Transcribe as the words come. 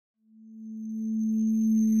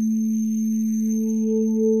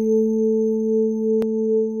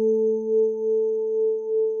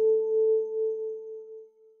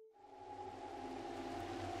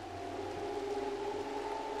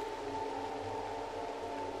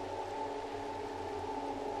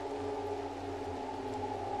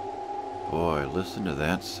listen to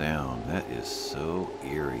that sound. That is so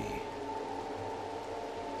eerie.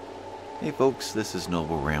 Hey folks, this is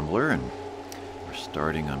Noble Rambler, and we're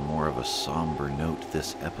starting on more of a somber note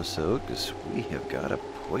this episode because we have got a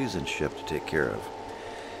poison ship to take care of.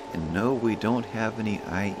 And no, we don't have any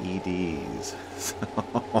IEDs, so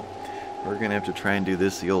we're going to have to try and do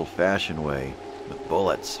this the old-fashioned way, with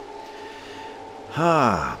bullets.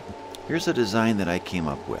 Here's a design that I came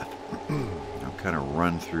up with. I'll kind of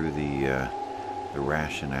run through the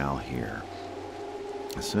rationale here.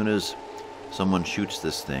 As soon as someone shoots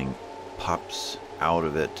this thing, pops out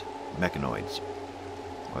of it mechanoids,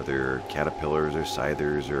 whether caterpillars or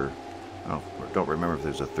scythers or I don't remember if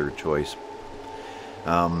there's a third choice.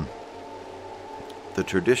 The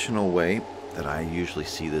traditional way that I usually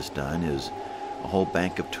see this done is a whole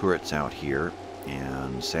bank of turrets out here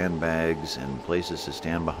and sandbags and places to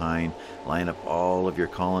stand behind, line up all of your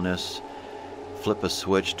colonists, flip a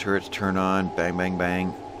switch, turrets turn on, bang, bang,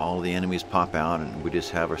 bang, all the enemies pop out, and we just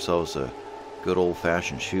have ourselves a good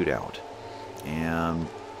old-fashioned shootout. And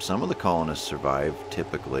some of the colonists survive,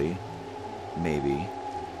 typically, maybe,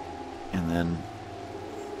 and then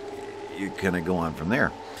you kind of go on from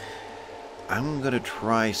there. I'm going to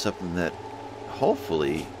try something that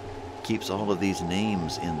hopefully keeps all of these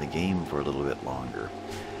names in the game for a little bit longer.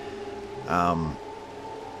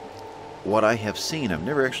 What I have seen, I've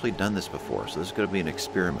never actually done this before, so this is going to be an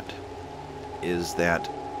experiment, is that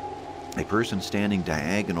a person standing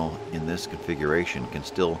diagonal in this configuration can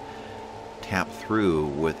still tap through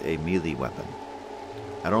with a melee weapon.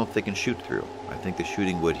 I don't know if they can shoot through. I think the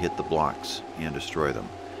shooting would hit the blocks and destroy them.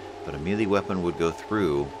 But a melee weapon would go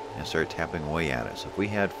through and start tapping away at it. So if we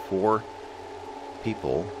had 4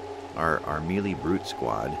 people, our melee brute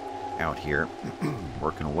squad out here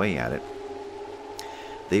working away at it,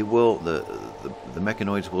 they will the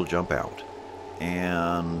mechanoids will jump out,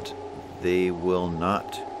 and they will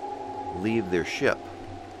not leave their ship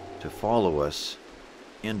to follow us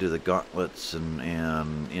into the gauntlets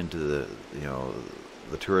and into the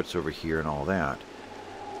the turrets over here and all that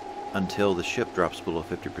until the ship drops below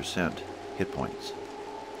 50% hit points.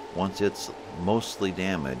 Once it's mostly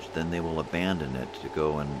damaged, then they will abandon it to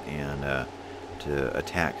go and to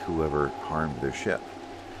attack whoever harmed their ship.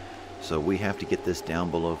 So we have to get this down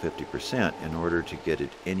below 50% in order to get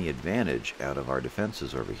any advantage out of our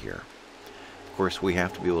defenses over here. Of course, we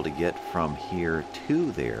have to be able to get from here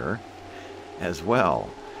to there as well.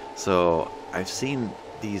 So I've seen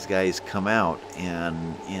these guys come out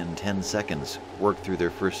and in 10 seconds work through their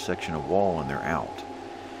first section of wall and they're out.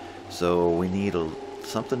 So we need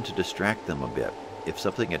something to distract them a bit. If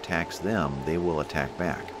something attacks them, they will attack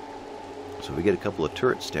back. So we get a couple of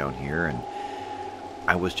turrets down here, and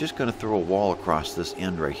I was just going to throw a wall across this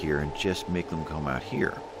end right here and just make them come out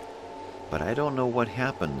here. But I don't know what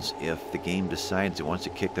happens if the game decides it wants to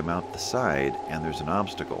kick them out the side and there's an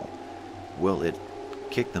obstacle. Will it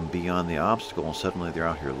kick them beyond the obstacle and suddenly they're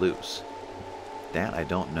out here loose? That I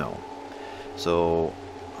don't know. So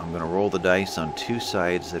I'm going to roll the dice on 2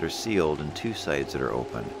 sides that are sealed and 2 sides that are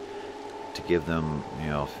open to give them,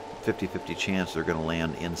 50-50 chance they're going to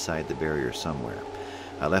land inside the barrier somewhere.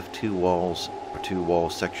 I left 2 walls or 2 wall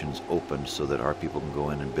sections open so that our people can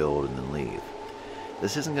go in and build and then leave.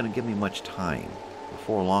 This isn't going to give me much time.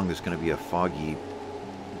 Before long there's going to be a foggy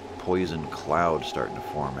poison cloud starting to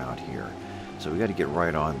form out here. So we got to get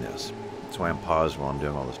right on this. That's why I'm paused while I'm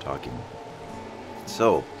doing all this talking.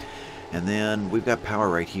 So, and then we've got power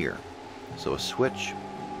right here. So a switch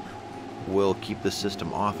will keep the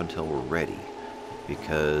system off until we're ready,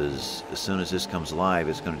 because as soon as this comes live,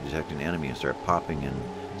 it's going to detect an enemy and start popping, and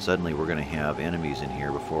suddenly we're going to have enemies in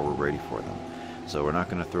here before we're ready for them. So we're not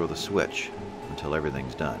going to throw the switch until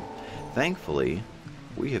everything's done. Thankfully,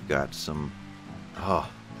 we have got some...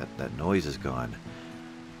 that noise is gone.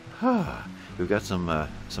 We've got some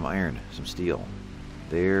iron, some steel.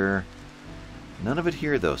 There. None of it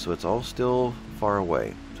here, though, so it's all still far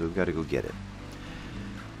away. So we've got to go get it.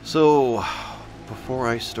 So, before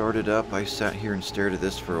I started up, I sat here and stared at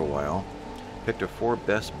this for a while. Picked our 4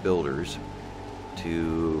 best builders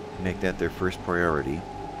to make that their first priority.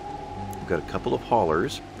 We've got a couple of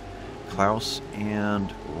haulers, Klaus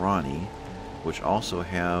and Ronnie, which also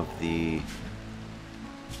have the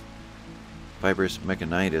fibrous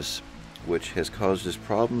mechanitis, which has caused us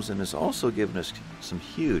problems and has also given us some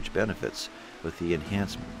huge benefits with the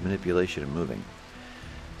enhanced manipulation and moving.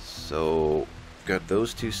 So got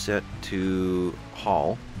those 2 set to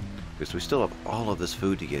haul, because we still have all of this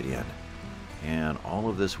food to get in and all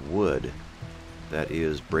of this wood that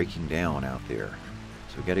is breaking down out there.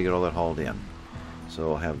 So we got to get all that hauled in.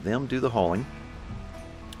 So I'll have them do the hauling.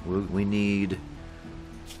 We need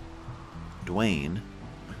Dwayne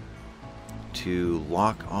to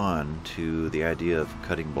lock on to the idea of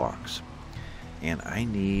cutting blocks. And I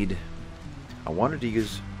wanted to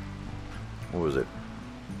use, what was it?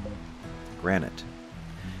 Granite.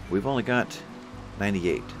 We've only got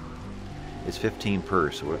 98. It's 15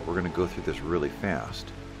 per, so we're going to go through this really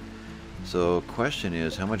fast. So question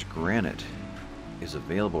is, how much granite is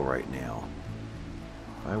available right now?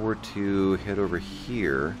 If I were to head over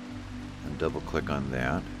here and double click on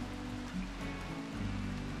that,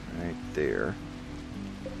 right there,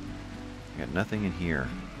 got nothing in here.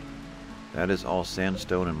 That is all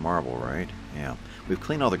sandstone and marble, right? Yeah. We've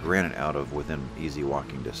cleaned all the granite out of within easy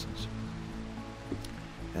walking distance.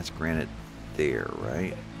 That's granite there,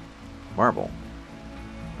 right? Marble.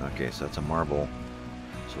 Okay, so that's a marble.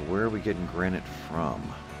 So where are we getting granite from?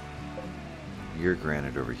 Your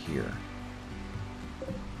granite over here.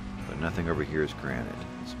 But nothing over here is granite.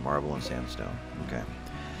 It's marble and sandstone. Okay.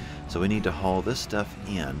 So we need to haul this stuff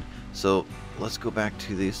in. So let's go back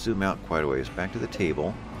to the, zoom out quite a ways, back to the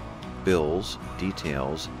table, bills,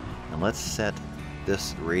 details, and let's set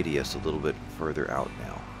this radius a little bit further out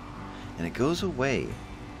now. And it goes away.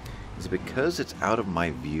 Is it because it's out of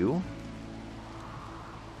my view?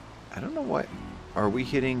 I don't know what. Are we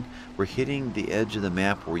hitting? We're hitting the edge of the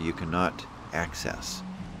map where you cannot access.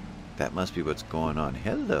 That must be what's going on.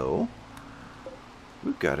 Hello.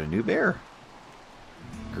 We've got a new bear.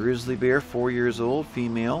 Grizzly bear, 4 years old,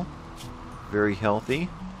 female. Very healthy.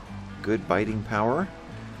 Good biting power.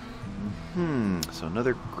 So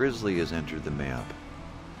another grizzly has entered the map.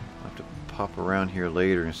 I'll have to pop around here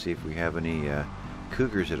later and see if we have any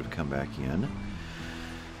cougars that have come back in.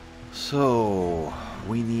 So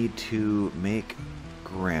we need to make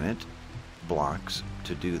granite blocks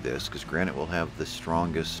to do this, because granite will have the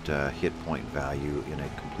strongest hit point value in a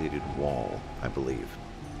completed wall, I believe.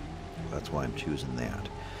 That's why I'm choosing that.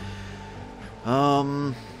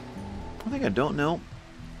 One thing I don't know,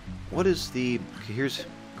 what is the, okay, here's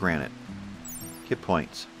granite. Hit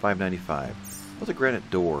points, 595. What's a granite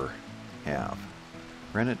door have?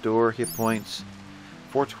 Granite door, hit points,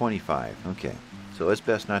 425. Okay, so it's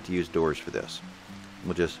best not to use doors for this.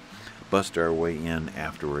 We'll just bust our way in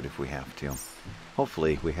afterward if we have to.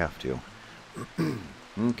 Hopefully we have to.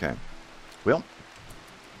 Okay, well,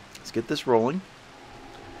 let's get this rolling.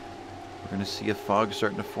 We're going to see a fog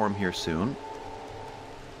starting to form here soon.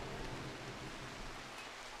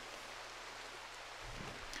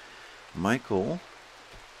 Michael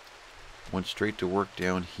went straight to work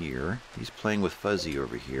down here. He's playing with Fuzzy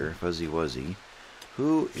over here, Fuzzy Wuzzy,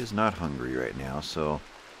 who is not hungry right now, so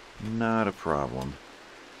not a problem.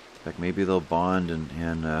 In fact, maybe they'll bond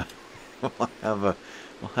and we'll have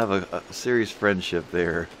a serious friendship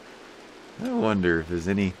there. I wonder if there's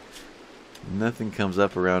any. Nothing comes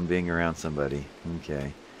up around being around somebody.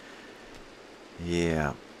 Okay.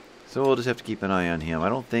 Yeah. So we'll just have to keep an eye on him. I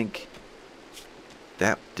don't think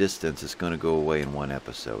that distance is going to go away in one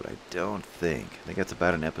episode. I don't think. I think that's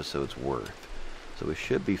about an episode's worth. So we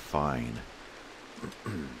should be fine.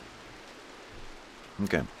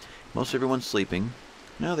 Okay. Most everyone's sleeping.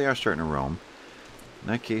 Now they are starting to roam. In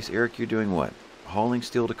that case, Eric, you're doing what? Hauling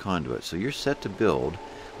steel to conduit. So you're set to build.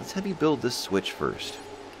 Let's have you build this switch first.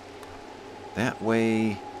 That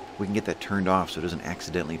way we can get that turned off so it doesn't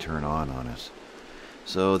accidentally turn on us.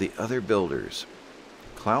 So the other builders.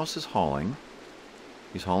 Klaus is hauling.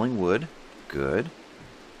 He's hauling wood. Good.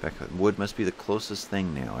 In fact, wood must be the closest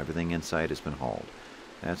thing now. Everything inside has been hauled.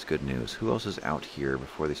 That's good news. Who else is out here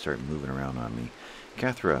before they start moving around on me?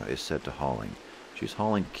 Cathra is set to hauling. She's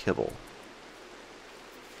hauling kibble.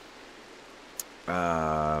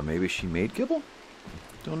 Maybe she made kibble?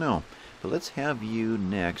 Don't know. But let's have you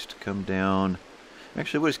next come down.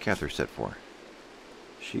 Actually, what is Cathra set for?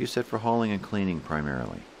 She is set for hauling and cleaning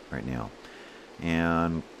primarily right now.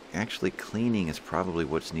 And actually cleaning is probably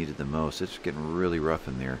what's needed the most. It's getting really rough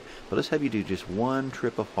in there. But let's have you do just one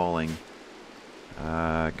trip of hauling.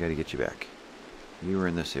 Gotta get you back. You were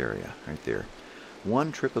in this area, right there.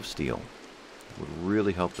 One trip of steel would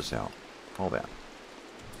really help us out. Haul that.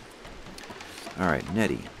 Alright,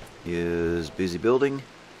 Nettie is busy building.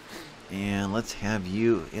 And let's have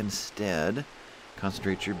you instead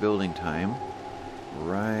concentrate your building time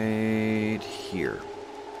right here.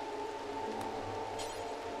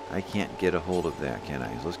 I can't get a hold of that, can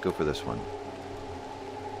I? So let's go for this one.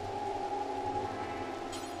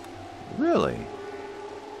 Really?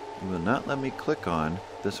 You will not let me click on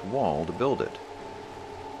this wall to build it.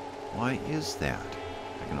 Why is that?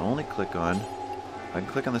 I can only click on... I can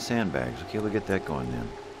click on the sandbags. Okay, we'll get that going then.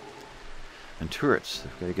 And turrets.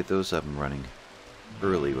 I've got to get those up and running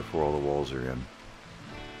early before all the walls are in.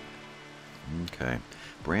 Okay.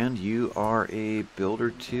 Brand, you are a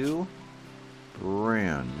builder too?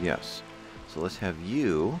 Brand, yes. So let's have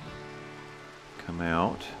you come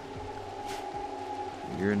out.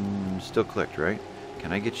 You're still clicked, right?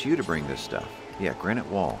 Can I get you to bring this stuff? Yeah, granite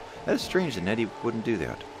wall. That is strange that Nettie wouldn't do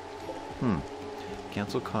that.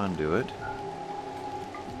 Cancel conduit.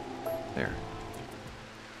 There.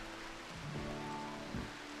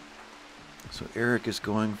 So Eric is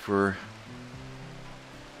going for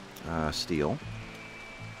steel.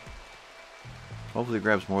 Hopefully he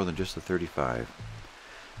grabs more than just the 35.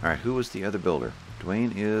 Alright, who was the other builder?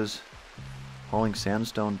 Dwayne is hauling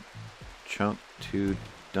sandstone chunk to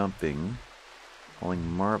dumping. Hauling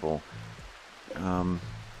marble.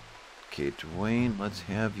 Okay, Dwayne, let's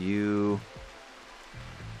have you...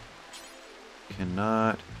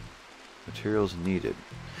 Cannot... Materials needed.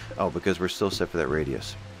 Oh, because we're still set for that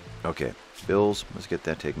radius. Okay, bills, let's get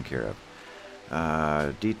that taken care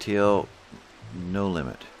of. Detail, no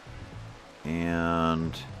limit.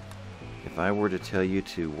 And if I were to tell you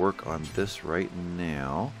to work on this right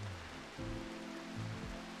now,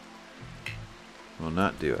 will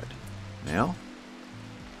not do it. Now?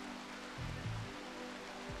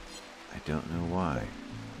 I don't know why.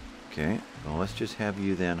 Okay, well let's just have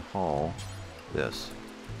you then haul this.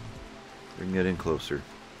 Bring that in closer.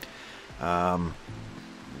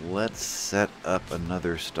 Let's set up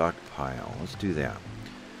another stockpile. Let's do that.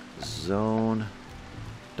 Zone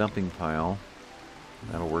dumping pile.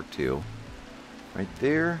 That'll work too. Right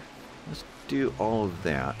there. Let's do all of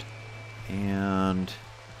that. And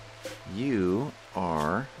you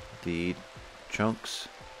are the chunks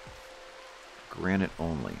granite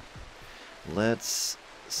only. Let's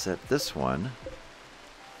set this one.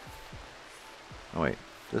 Oh wait,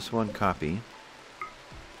 this one copy.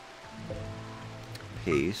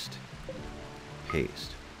 Paste.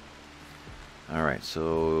 Paste. Alright,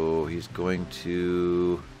 so he's going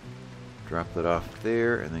to drop that off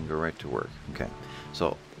there and then go right to work. Okay,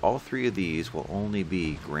 so all three of these will only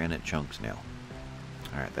be granite chunks now.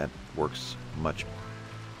 Alright, that works much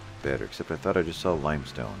better, except I thought I just saw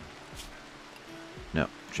limestone. No,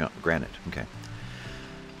 granite. Okay.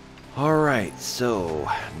 Alright, so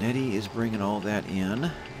Nettie is bringing all that in.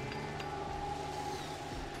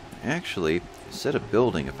 Actually, instead of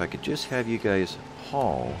building, if I could just have you guys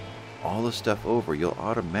haul all the stuff over, you'll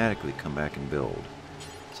automatically come back and build.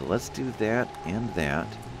 So let's do that and that.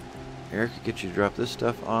 Eric, get you to drop this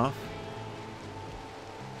stuff off.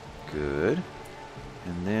 Good.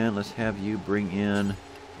 And then let's have you bring in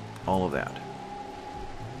all of that.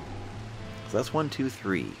 So that's 1, 2,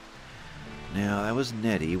 3. Now, that was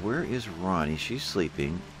Nettie. Where is Ronnie? She's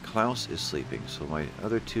sleeping. Klaus is sleeping. So my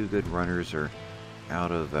other two good runners are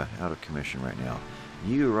out of commission right now.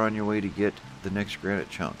 You are on your way to get the next granite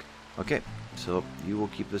chunk. Okay, so you will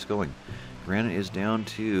keep this going. Granite is down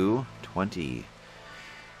to 20.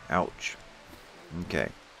 Ouch. Okay.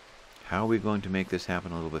 How are we going to make this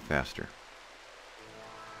happen a little bit faster?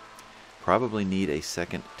 Probably need a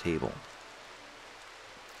second table.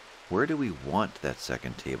 Where do we want that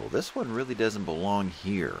second table? This one really doesn't belong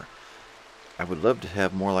here. I would love to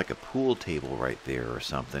have more like a pool table right there or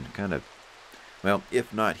something. Kind of, well,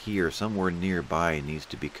 if not here, somewhere nearby needs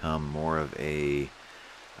to become more of a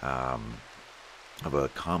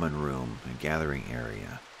common room, a gathering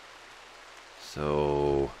area.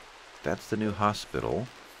 So that's the new hospital.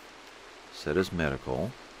 Set as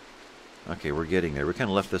medical. Okay, we're getting there. We kind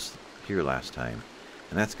of left this here last time.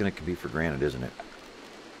 And that's going to be for granted, isn't it?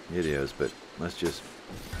 It is, but let's just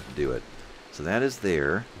do it. So that is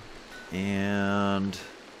there. And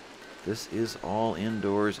this is all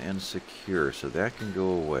indoors and secure, so that can go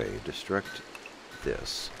away. Destruct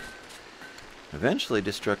this. Eventually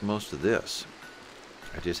destruct most of this.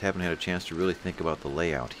 I just haven't had a chance to really think about the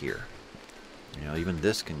layout here. You know, even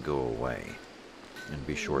this can go away and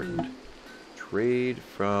be shortened. A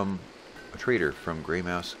trader from Grey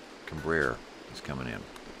Mouse Cambrere is coming in.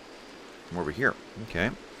 From over here. Okay.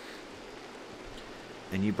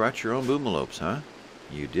 And you brought your own boomalopes, huh?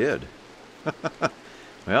 You did.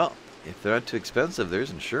 Well, if they're not too expensive,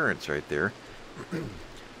 there's insurance right there.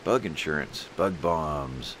 Bug insurance. Bug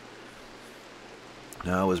bombs.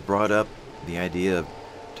 Now, it was brought up the idea of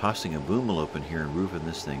tossing a boomalope in here and roofing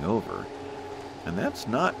this thing over. And that's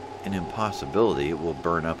not an impossibility. It will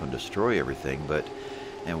burn up and destroy everything, but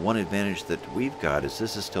and one advantage that we've got is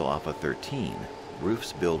this is still Alpha 13.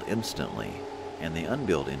 Roofs build instantly, and they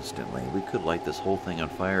unbuild instantly. We could light this whole thing on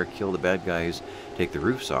fire, kill the bad guys, take the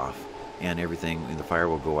roofs off, and everything, the fire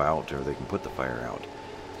will go out, or they can put the fire out.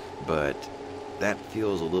 But that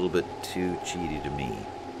feels a little bit too cheaty to me.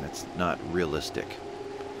 That's not realistic.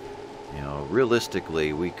 You know,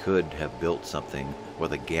 realistically, we could have built something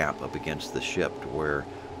with a gap up against the ship to where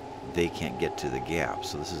they can't get to the gap.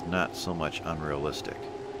 So this is not so much unrealistic.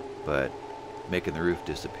 But making the roof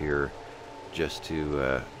disappear just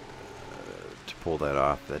to pull that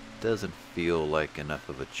off, that doesn't feel like enough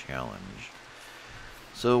of a challenge.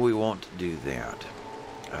 So we won't do that.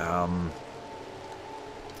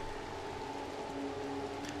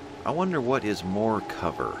 I wonder what is more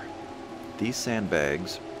cover, these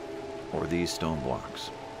sandbags or these stone blocks.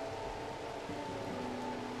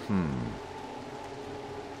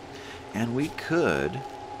 And we could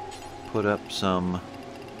put up some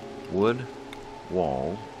wood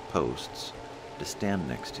wall posts to stand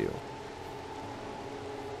next to.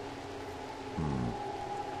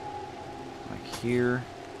 Like here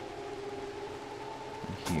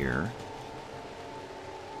and here.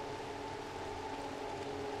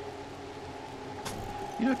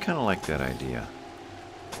 You know, I kind of like that idea.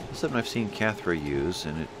 It's something I've seen Cathra use,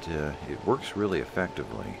 and it works really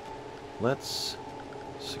effectively. Let's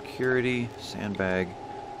security sandbag.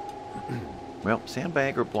 Well,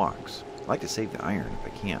 sandbag or blocks. I like to save the iron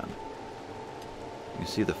if I can. You can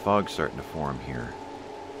see the fog starting to form here.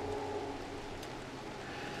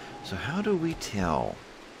 So how do we tell?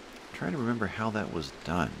 I'm trying to remember how that was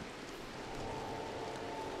done.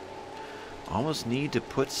 Almost need to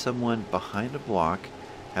put someone behind a block,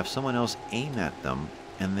 have someone else aim at them,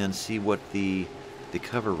 and then see what the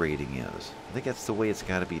cover rating is. I think that's the way it's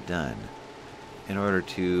got to be done. In order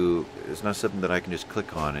to, it's not something that I can just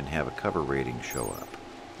click on and have a cover rating show up.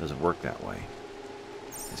 It doesn't work that way.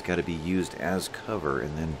 It's got to be used as cover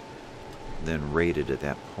and then rated at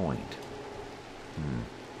that point.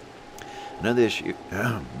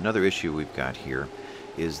 Another issue we've got here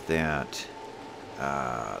is that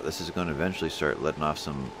this is going to eventually start letting off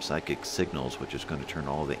some psychic signals, which is going to turn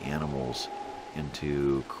all the animals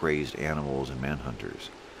into crazed animals and manhunters.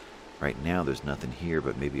 Right now there's nothing here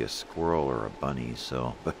but maybe a squirrel or a bunny,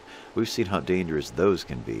 so but we've seen how dangerous those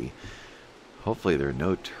can be. Hopefully there are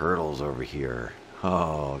no turtles over here.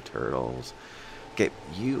 Oh, turtles. Okay,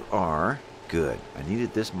 you are good. I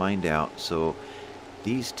needed this mined out, so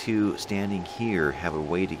these two standing here have a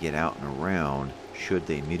way to get out and around should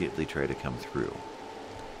they immediately try to come through.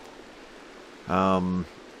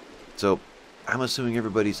 So I'm assuming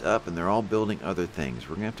everybody's up and they're all building other things.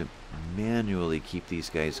 We're going to have to manually keep these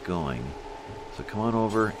guys going. So come on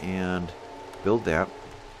over and build that.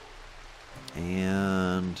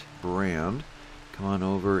 And Brand, come on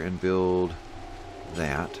over and build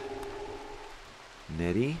that.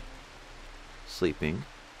 Nettie, sleeping.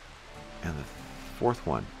 And the fourth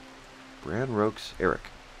one, Brand, Rokes, Eric.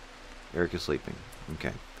 Eric is sleeping.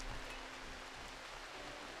 Okay.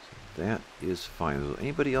 So that is fine. Is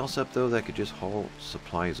anybody else up, though, that could just haul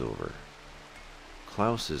supplies over?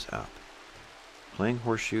 Klaus is up. Playing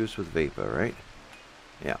horseshoes with Vapa, right?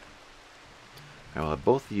 Yeah. I will have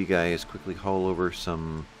both of you guys quickly haul over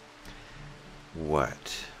some...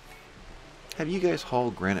 What? Have you guys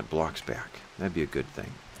haul granite blocks back. That'd be a good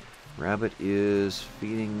thing. Rabbit is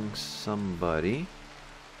feeding somebody.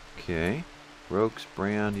 Okay. Rokes,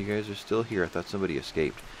 Brand, you guys are still here. I thought somebody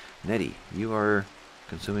escaped. Nettie, you are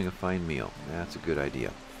consuming a fine meal. That's a good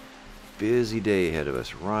idea. Busy day ahead of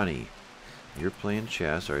us. Ronnie, you're playing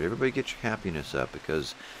chess. Alright, everybody get your happiness up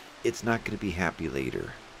because it's not going to be happy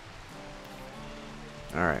later.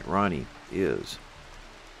 Alright, Ronnie is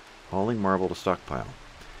hauling marble to stockpile.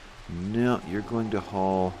 No, you're going to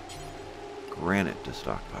haul granite to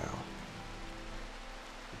stockpile.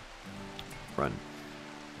 Run.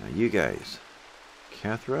 Now you guys.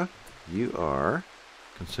 Cathra, you are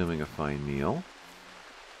consuming a fine meal.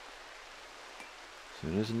 As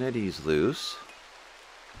soon as Nettie's loose,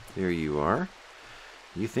 there you are.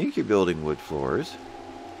 You think you're building wood floors.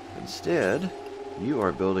 Instead, you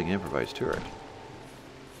are building an improvised turret.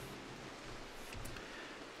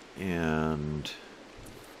 And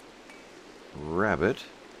Rabbit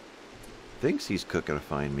thinks he's cooking a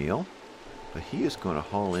fine meal, but he is going to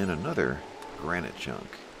haul in another granite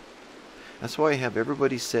chunk. That's why I have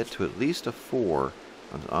everybody set to at least a 4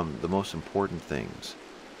 on the most important things,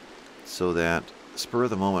 so that spur of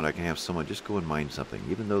the moment I can have someone just go and mine something,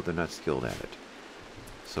 even though they're not skilled at it.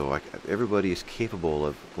 So everybody is capable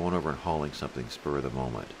of going over and hauling something spur of the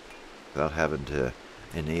moment without having to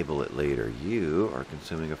enable it later. You are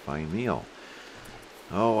consuming a fine meal.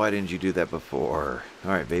 Oh, why didn't you do that before?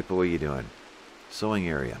 Alright, Vapa, what are you doing? Sewing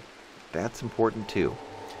area. That's important too.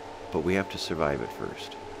 But we have to survive it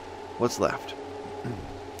first. What's left?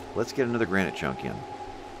 Let's get another granite chunk in.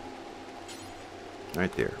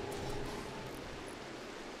 Right there.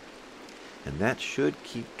 And that should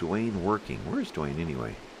keep Dwayne working. Where's Dwayne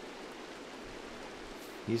anyway?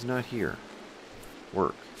 He's not here.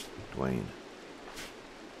 Work, Dwayne.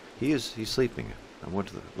 He's sleeping. I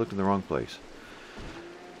looked in the wrong place.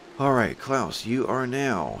 Alright, Klaus, you are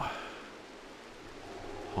now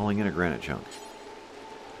hauling in a granite chunk.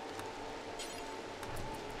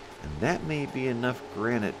 And that may be enough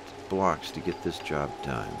granite blocks to get this job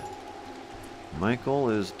done. Michael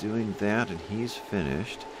is doing that and he's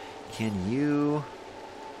finished. Can you...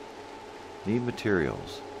 Need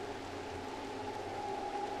materials.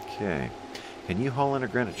 Okay. Can you haul in a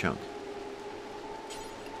granite chunk?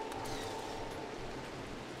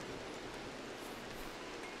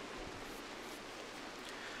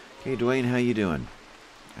 Okay, Dwayne, how you doing?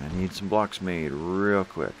 I need some blocks made real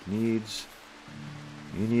quick. You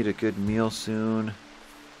need a good meal soon.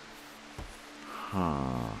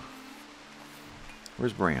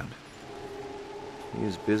 Where's Brand? He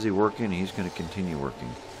is busy working. He's going to continue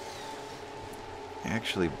working.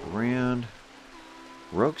 Actually, Brand...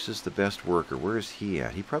 Rokes is the best worker. Where is he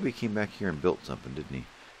at? He probably came back here and built something, didn't he?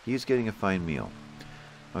 He's getting a fine meal.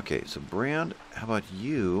 Okay, so Brand, how about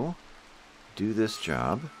you do this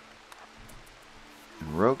job?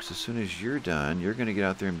 And Rokes, as soon as you're done, you're going to get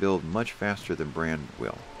out there and build much faster than Brand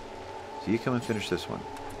will. So you come and finish this one.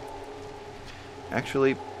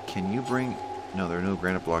 Actually, can you bring... No, there are no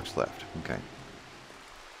granite blocks left. Okay.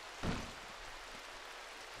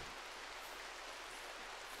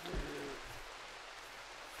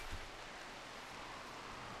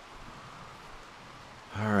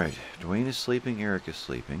 Alright, Dwayne is sleeping, Eric is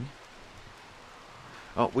sleeping.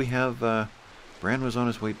 Oh, we have... Brand was on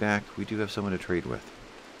his way back. We do have someone to trade with.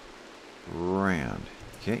 Brand.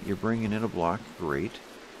 Okay, you're bringing in a block. Great.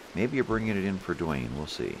 Maybe you're bringing it in for Dwayne. We'll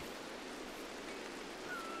see.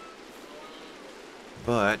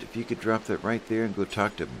 But if you could drop that right there and go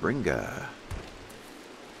talk to Bringa.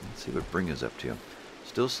 Let's see what Bringa's up to.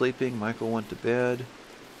 Still sleeping. Michael went to bed.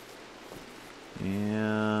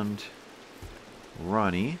 And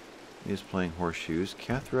Ronnie is playing horseshoes.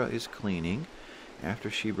 Cathra is cleaning.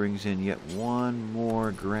 After she brings in yet one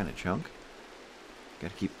more granite chunk.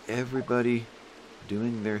 Got to keep everybody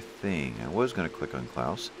doing their thing. I was going to click on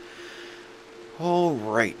Klaus.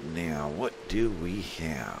 Alright now, what do we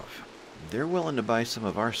have? They're willing to buy some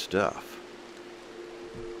of our stuff.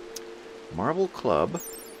 Marble Club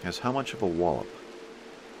has how much of a wallop?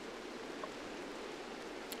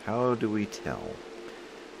 How do we tell?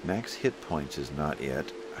 Max hit points is not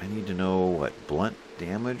it. I need to know, what, blunt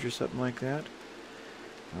damage or something like that?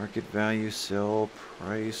 Market value, sell,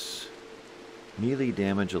 price, melee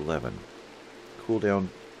damage 11. Cooldown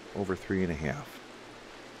over 3.5.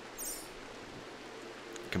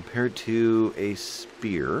 Compared to a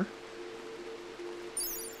spear,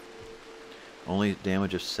 only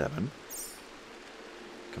damage of 7.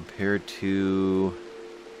 Compared to...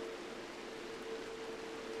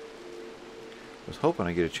 I was hoping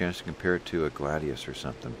I get a chance to compare it to a Gladius or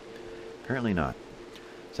something. Apparently not.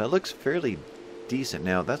 So that looks fairly decent.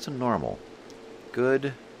 Now, that's a normal.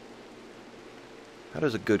 Good. How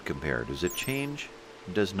does a good compare? Does it change?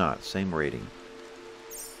 It does not. Same rating.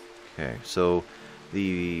 Okay, so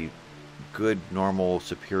the good, normal,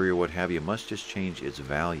 superior, what have you, must just change its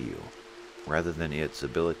value rather than its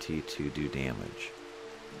ability to do damage.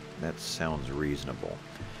 That sounds reasonable.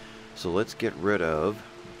 So let's get rid of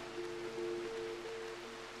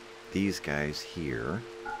these guys here.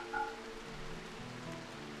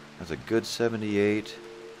 That's a good 78.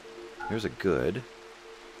 There's a good.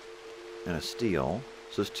 And a steel.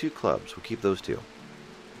 So there's 2 clubs. We'll keep those 2.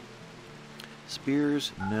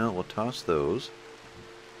 Spears, no, we'll toss those.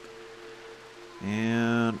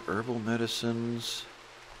 And herbal medicines.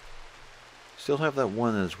 Still have that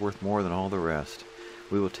one that is worth more than all the rest.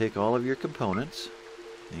 We will take all of your components.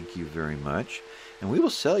 Thank you very much. And we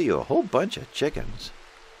will sell you a whole bunch of chickens.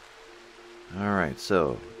 Alright,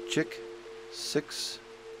 so chick 6.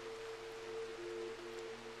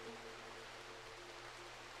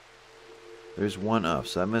 There's 1 up,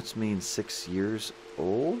 so that must mean 6 years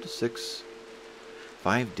old?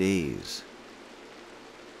 5 days.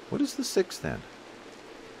 What is the 6 then?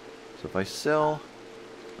 So if I sell,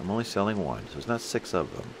 I'm only selling 1, so it's not 6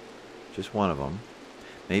 of them, just 1 of them.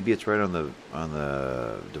 Maybe it's right on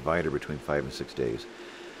the divider between 5 and 6 days.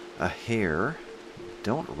 A hare,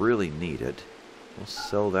 don't really need it. We'll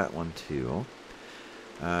sell that one too.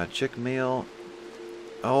 Chick male.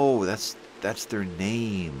 Oh, that's their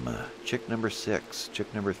name. Chick number 6.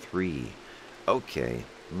 Chick number 3. Okay.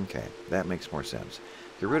 Okay. That makes more sense.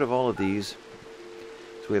 Get rid of all of these.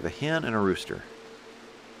 So we have a hen and a rooster.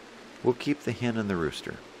 We'll keep the hen and the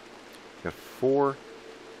rooster. Got 4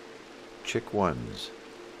 chick ones.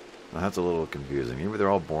 Well, that's a little confusing. Maybe they're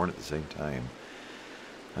all born at the same time.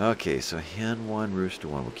 Okay, so hen 1, rooster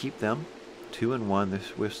 1. We'll keep them. 2 and 1.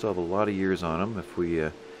 We still have a lot of years on them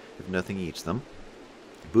if nothing eats them.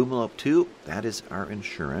 Boomalop 2, that is our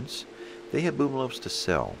insurance. They have boomalopes to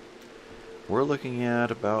sell. We're looking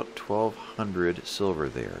at about 1,200 silver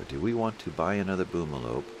there. Do we want to buy another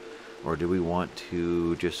boomalope, or do we want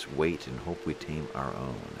to just wait and hope we tame our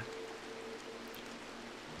own?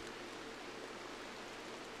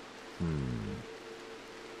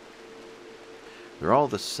 They're all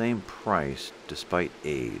the same price despite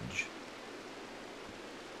age.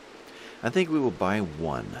 I think we will buy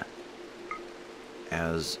one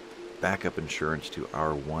as backup insurance to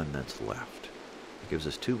our one that's left. It gives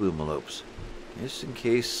us 2 boomalopes, just in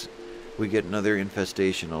case we get another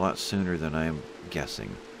infestation a lot sooner than I'm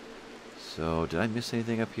guessing. So, did I miss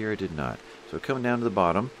anything up here? I did not. So, coming down to the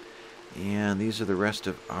bottom, and these are the rest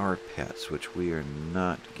of our pets, which we are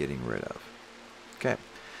not getting rid of. Okay,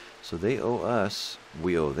 so they owe us,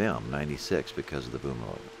 we owe them 96 because of the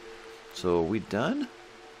boomalope. So, are we done?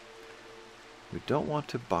 We don't want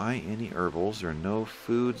to buy any herbals. There are no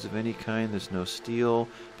foods of any kind. There's no steel,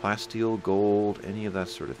 plasteel, gold, any of that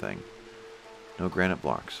sort of thing. No granite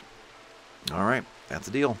blocks. Alright, that's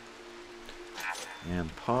the deal.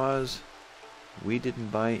 And pause. We didn't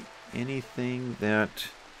buy anything that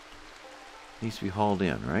needs to be hauled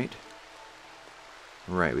in, right?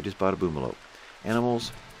 Right, we just bought a boomalope.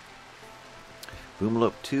 Animals.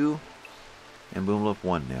 Boomalope 2 and boomalope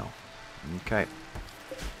 1 now. Okay.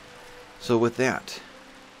 So with that,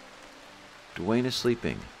 Dwayne is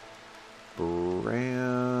sleeping.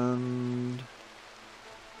 Brand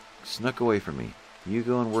snuck away from me. You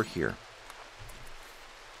go and work here.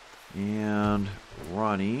 And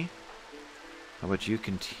Ronnie, how about you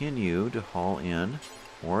continue to haul in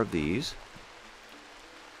more of these?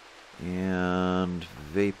 And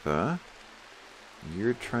Vapa,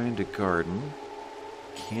 you're trying to garden.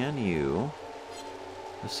 Can you?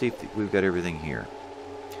 Let's see if we've got everything here.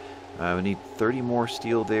 We need 30 more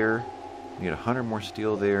steel there. We need 100 more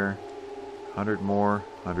steel there. 100 more,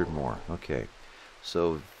 100 more. Okay.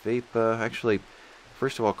 So, Vapa, actually,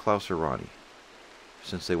 first of all, Klaus or Ronnie,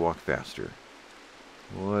 since they walk faster.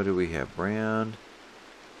 What do we have? Brand.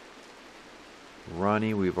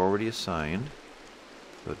 Ronnie, we've already assigned.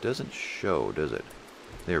 So it doesn't show, does it?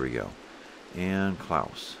 There we go. And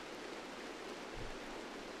Klaus.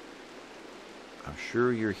 I'm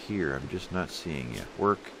sure you're here. I'm just not seeing you.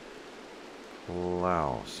 Work.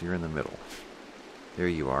 Klaus, you're in the middle. There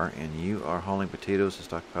you are, and you are hauling potatoes to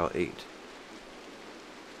stockpile 8.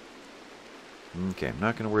 Okay, I'm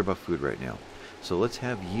not going to worry about food right now. So let's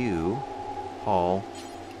have you haul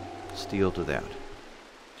steel to that.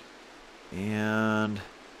 And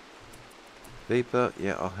Vapa,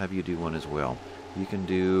 yeah, I'll have you do one as well. You can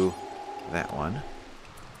do that one.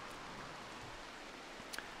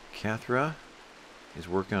 Cathra is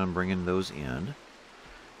working on bringing those in.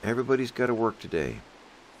 Everybody's got to work today.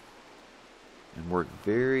 And work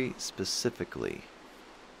very specifically.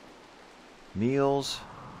 Meals.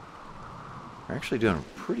 We're actually doing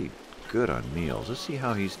pretty good on meals. Let's see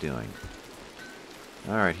how he's doing.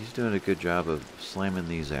 Alright, he's doing a good job of slamming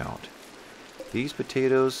these out. These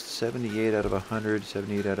potatoes, 78 out of 100,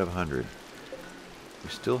 78 out of 100. We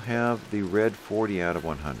still have the red 40 out of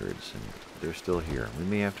 100s, and they're still here. We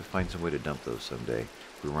may have to find some way to dump those someday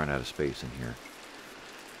if we run out of space in here.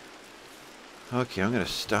 Okay, I'm going to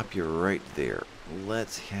stop you right there.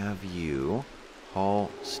 Let's have you haul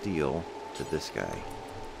steel to this guy.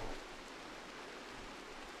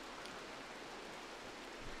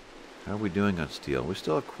 How are we doing on steel? We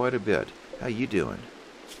still have quite a bit. How you doing?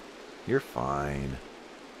 You're fine.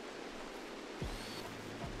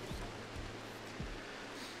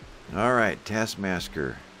 Alright,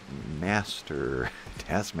 Taskmaster.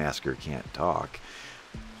 Taskmaster can't talk.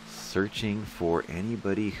 Searching for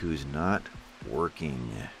anybody who's not working.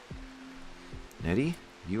 Nettie,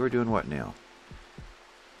 you are doing what now?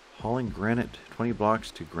 Hauling granite 20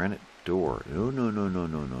 blocks to granite door.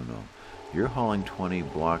 No. You're hauling 20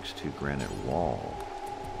 blocks to granite wall.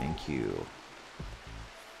 Thank you.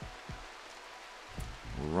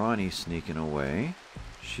 Ronnie's sneaking away.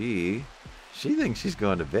 She thinks she's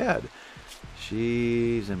going to bed.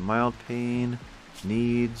 She's in mild pain.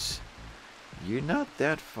 Needs. You're not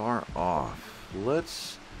that far off.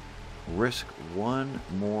 Let's risk one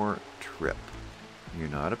more trip. You're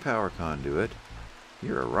not a power conduit.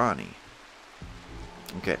 You're a Ronnie.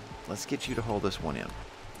 Okay, let's get you to haul this one in.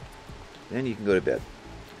 Then you can go to bed.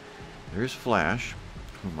 There's Flash,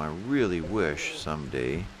 whom I really wish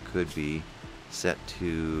someday could be set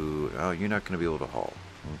to... Oh, you're not going to be able to haul.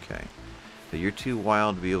 Okay. So you're too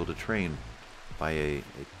wild to be able to train by a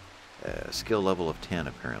skill level of 10,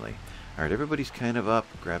 apparently. Alright, everybody's kind of up,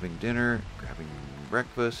 grabbing dinner, grabbing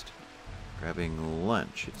breakfast, grabbing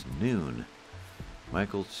lunch. It's noon.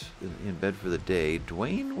 Michael's in bed for the day.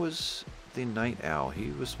 Dwayne was the night owl.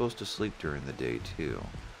 He was supposed to sleep during the day, too.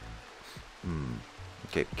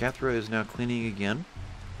 Okay, Cathra is now cleaning again.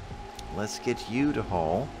 Let's get you to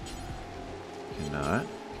haul. Cannot.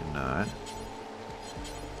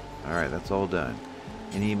 Alright, that's all done.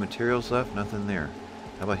 Any materials left? Nothing there.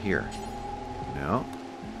 How about here? No.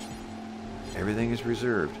 Everything is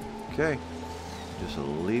reserved. Okay. Just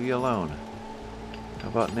leave you alone. How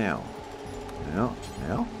about now? No.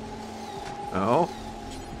 Now? Oh.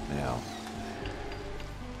 Now.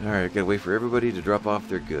 Alright, gotta wait for everybody to drop off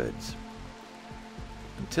their goods.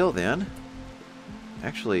 Until then,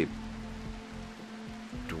 actually,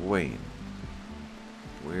 Dwayne,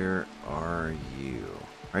 where are you?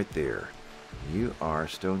 Right there. You are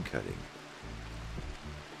stone cutting.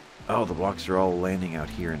 Oh, the blocks are all landing out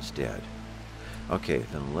here instead. Okay,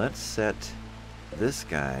 then let's set this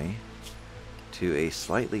guy to a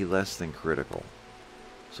slightly less than critical.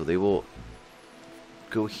 So they will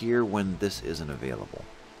go here when this isn't available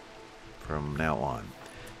from now on.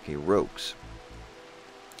 Okay, Rokes,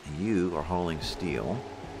 you are hauling steel.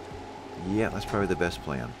 Yeah, that's probably the best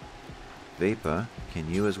plan. Vapa,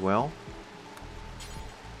 can you as well?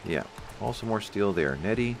 Yeah, haul some more steel there.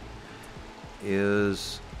 Nettie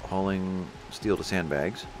is hauling steel to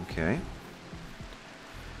sandbags. Okay.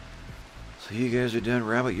 So you guys are done.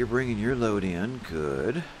 Rabbit, you're bringing your load in.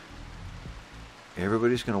 Good.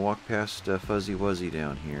 Everybody's going to walk past Fuzzy Wuzzy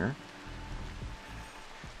down here.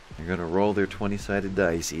 They're going to roll their 20-sided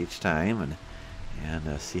dice each time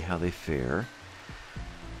and see how they fare.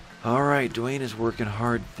 Alright, Dwayne is working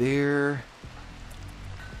hard there.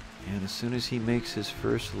 And as soon as he makes his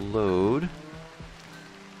first load,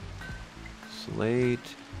 slate,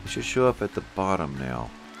 it should show up at the bottom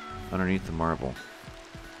now, underneath the marble.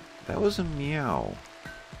 That was a meow.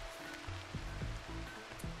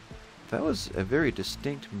 That was a very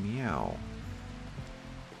distinct meow.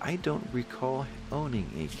 I don't recall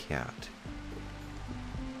owning a cat.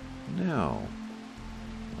 No.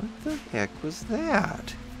 What the heck was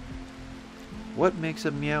that? What makes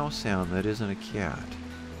a meow sound that isn't a cat?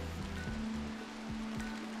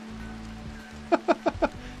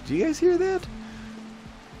 Do you guys hear that?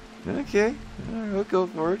 Okay, alright, we'll go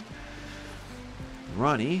for it.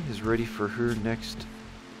 Ronnie is ready for her next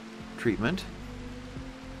treatment.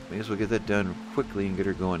 I guess we'll get that done quickly and get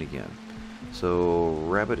her going again. So,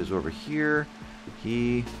 Rabbit is over here.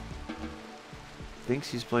 He thinks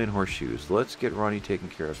he's playing horseshoes. Let's get Ronnie taken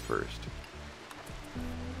care of first.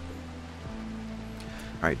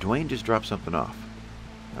 Alright, Dwayne just dropped something off.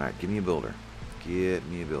 Alright, give me a builder. Get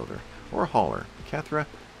me a builder. Or a hauler. Cathra,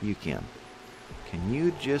 you can. Can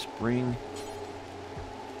you just bring...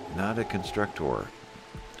 Not a constructor.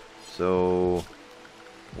 So...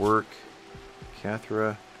 Work.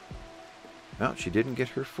 Cathra. No, she didn't get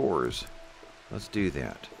her 4s. Let's do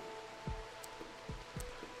that.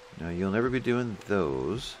 Now, you'll never be doing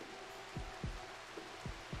those.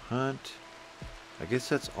 Hunt. I guess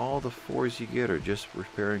that's all the 4s you get, are just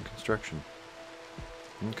repair and construction.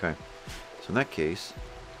 Okay. So in that case,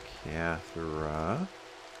 Cathra.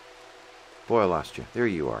 Boy, I lost you. There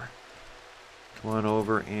you are. Come on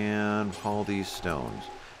over and haul these stones.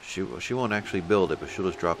 She won't actually build it, but she'll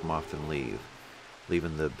just drop them off and leave.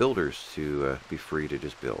 Leaving the builders to be free to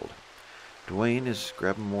just build. Dwayne is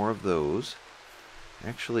grabbing more of those.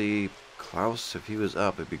 Actually, Klaus, if he was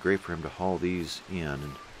up, it'd be great for him to haul these in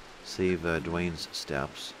and save Dwayne's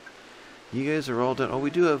steps. You guys are all done. Oh, we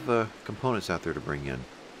do have components out there to bring in.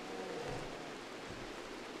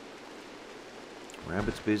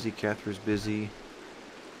 Rabbit's busy. Cathra's busy.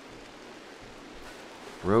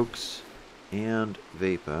 Rokes and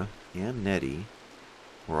Vapa and Nettie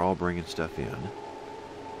were all bringing stuff in.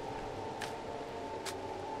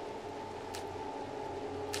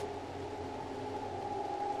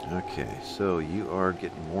 Okay, so you are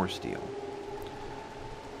getting more steel.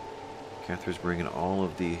 Cathra's bringing all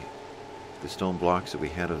of the stone blocks that we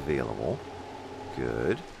had available.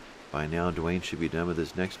 Good. By now, Dwayne should be done with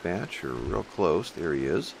his next batch, or real close. There he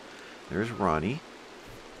is. There's Ronnie,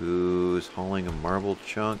 who's hauling a marble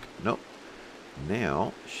chunk. Nope.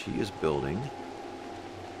 Now, she is building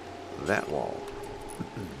that wall.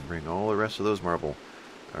 Bring all the rest of those marble,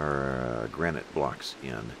 or granite blocks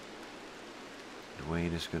in.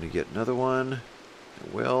 Dwayne is going to get another one.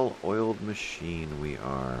 A well-oiled machine we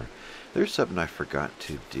are. There's something I forgot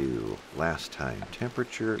to do last time.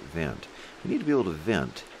 Temperature vent. We need to be able to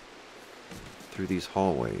vent through these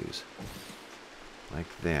hallways. Like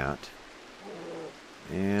that.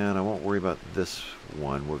 And I won't worry about this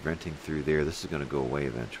one. We're venting through there. This is going to go away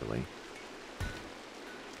eventually.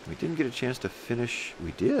 We didn't get a chance to finish.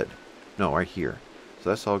 We did. No, right here. So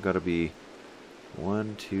that's all got to be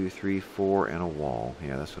 1, 2, 3, 4, and a wall.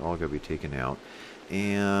 Yeah, that's all got to be taken out.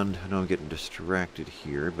 And I know I'm getting distracted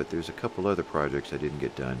here, but there's a couple other projects I didn't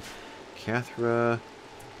get done. Cathra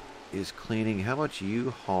is cleaning. How about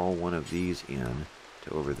you haul one of these in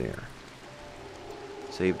to over there?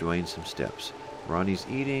 Save Dwayne some steps. Ronnie's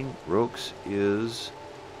eating. Rokes is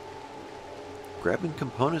grabbing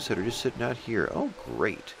components that are just sitting out here. Oh,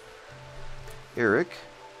 great. Eric,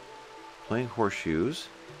 playing horseshoes.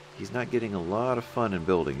 He's not getting a lot of fun in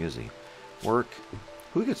building, is he? Work.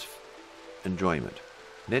 Who gets enjoyment?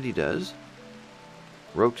 Nettie does.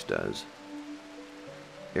 Rokes does.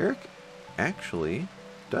 Eric actually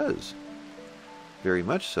does. Very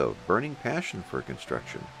much so. Burning passion for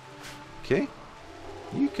construction. Okay.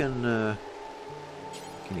 You can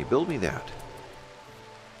you build me that?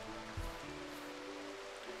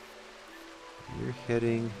 You're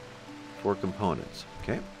heading for components.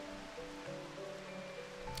 Okay.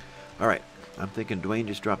 Alright. I'm thinking Dwayne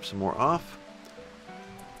just dropped some more off.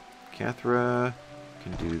 Cathra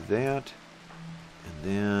can do that. And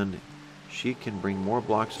then she can bring more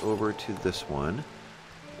blocks over to this one.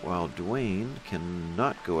 While Dwayne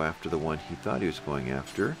cannot go after the one he thought he was going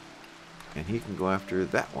after. And he can go after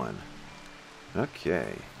that one.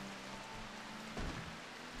 Okay.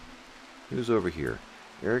 Who's over here?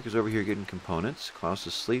 Eric is over here getting components. Klaus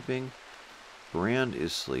is sleeping. Brand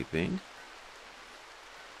is sleeping.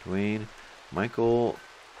 Dwayne. Michael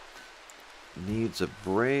needs a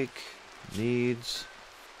break. His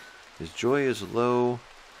joy is low,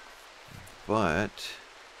 but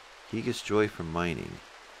he gets joy from mining.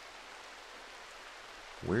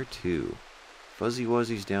 Where to? Fuzzy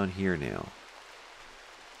Wuzzy's down here now.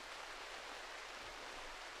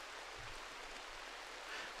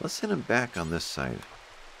 Let's send him back on this side.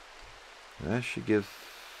 That should give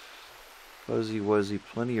Fuzzy Wuzzy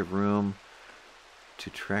plenty of room to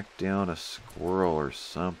track down a squirrel or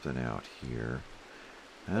something out here.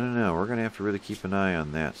 I don't know. We're going to have to really keep an eye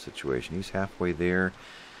on that situation. He's halfway there,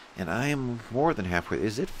 and I am more than halfway.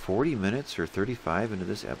 Is it 40 minutes or 35 into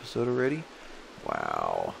this episode already?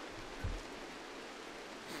 Wow.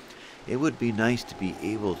 It would be nice to be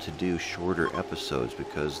able to do shorter episodes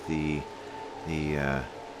because the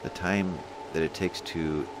time that it takes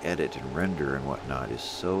to edit and render and whatnot is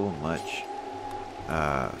so much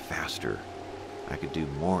faster. I could do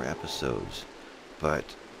more episodes, but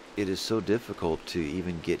it is so difficult to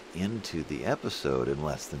even get into the episode in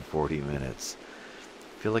less than 40 minutes.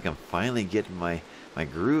 I feel like I'm finally getting my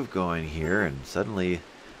groove going here, and suddenly,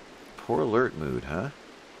 poor alert mood, huh?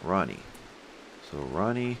 Ronnie. So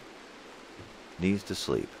Ronnie needs to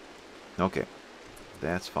sleep. Okay,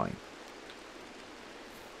 that's fine.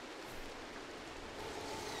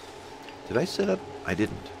 Did I set up? I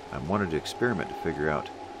didn't. I wanted to experiment to figure out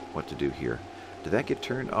what to do here. Did that get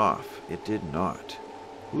turned off? It did not.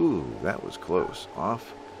 Ooh, that was close.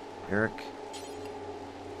 Off. Eric.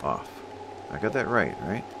 Off. I got that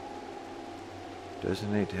right?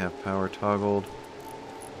 Designate to have power toggled.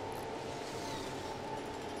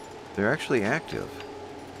 They're actually active.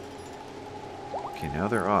 Okay, now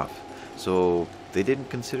they're off. So they didn't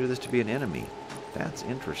consider this to be an enemy. That's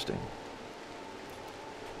interesting.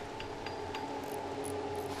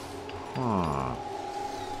 Huh.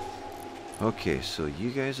 Okay, so you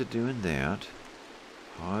guys are doing that.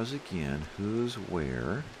 Pause again. Who's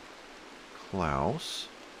where? Klaus.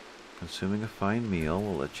 Consuming a fine meal.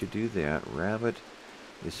 We'll let you do that. Rabbit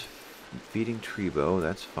is feeding Trebo.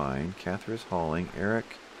 That's fine. Catherine's hauling.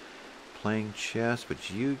 Eric playing chess, but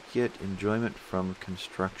you get enjoyment from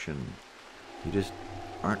construction. You just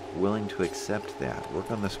aren't willing to accept that.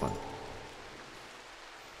 Work on this one.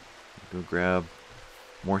 Go grab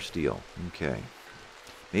more steel. Okay.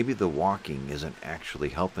 Maybe the walking isn't actually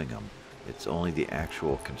helping him. It's only the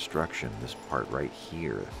actual construction, this part right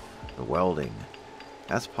here. The welding.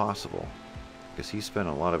 That's possible. Because he spent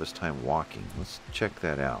a lot of his time walking. Let's check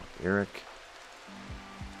that out. Eric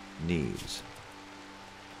needs.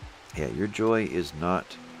 Yeah, your joy is not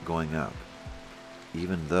going up.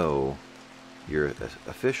 Even though you're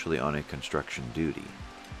officially on a construction duty.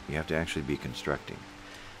 You have to actually be constructing.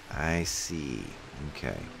 I see.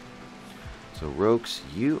 Okay. So, Rokes,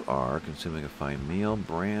 you are consuming a fine meal.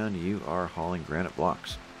 Bran, you are hauling granite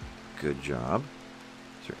blocks. Good job.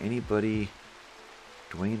 Is there anybody...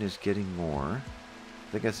 Dwayne is getting more.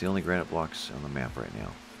 I think that's the only granite blocks on the map right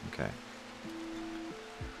now. Okay.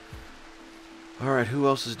 Alright, who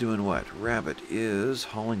else is doing what? Rabbit is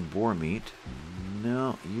hauling boar meat.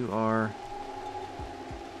 No, you are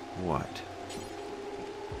what?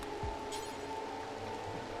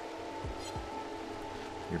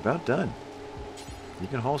 You're about done. You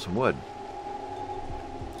can haul some wood.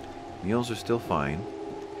 Meals are still fine.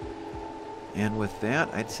 And with that,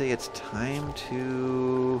 I'd say it's time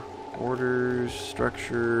to orders,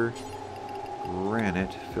 structure,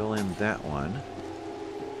 granite, fill in that one.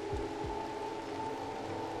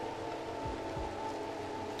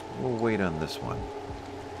 We'll wait on this one.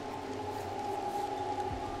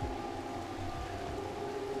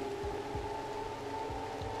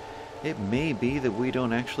 It may be that we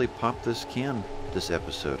don't actually pop this can this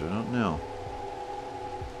episode. I don't know.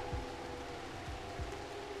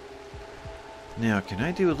 Now, can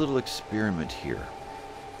I do a little experiment here?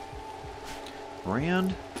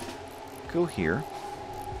 Brand, go here.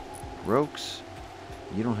 Rokes,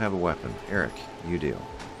 you don't have a weapon. Eric, you do.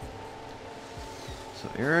 So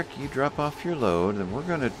Eric, you drop off your load, and we're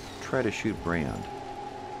going to try to shoot Brand.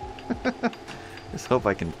 Just hope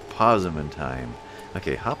I can pause him in time.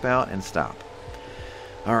 Okay, hop out and stop.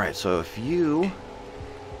 Alright, so if you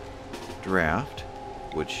draft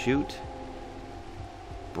would shoot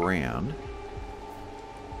Brand,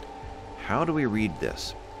 how do we read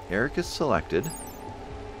this? Eric is selected.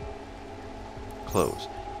 Close.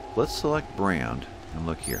 Let's select Brand and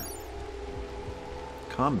look here.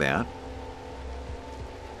 Combat.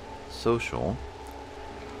 Social.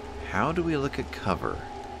 How do we look at cover?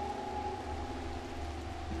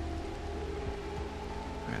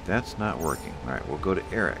 Alright, that's not working. Alright, we'll go to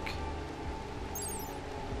Eric.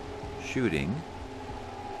 Shooting.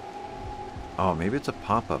 Oh, maybe it's a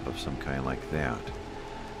pop-up of some kind like that.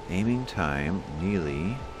 Aiming time,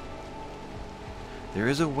 melee. There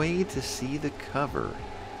is a way to see the cover,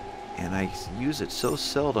 and I use it so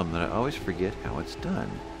seldom that I always forget how it's done.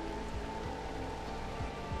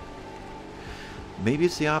 Maybe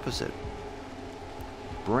it's the opposite.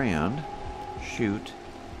 Brand, shoot,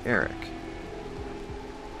 Eric.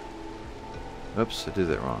 Oops, I did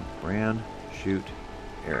that wrong. Brand, shoot,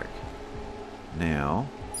 Eric. Now,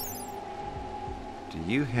 do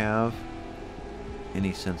you have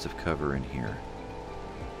any sense of cover in here?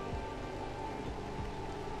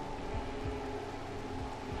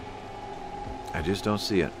 I just don't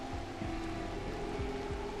see it.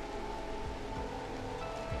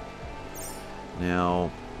 Now,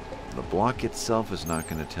 the block itself is not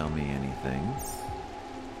going to tell me anything.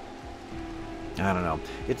 I don't know.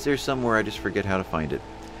 It's there somewhere, I just forget how to find it.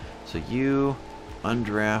 So you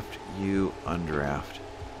undraft, you undraft.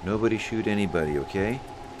 Nobody shoot anybody, okay?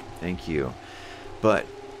 Thank you. But,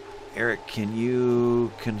 Eric, can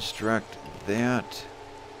you construct that?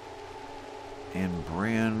 And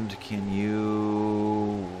Brand, can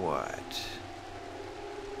you... what?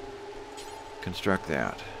 Construct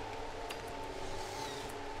that.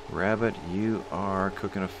 Rabbit, you are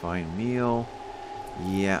cooking a fine meal.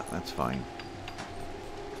 Yeah, that's fine.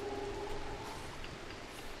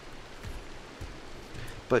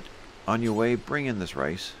 But on your way, bring in this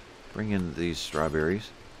rice. Bring in these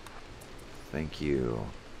strawberries. Thank you.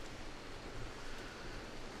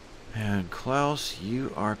 And Klaus,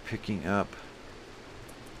 you are picking up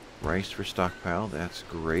rice for stockpile. That's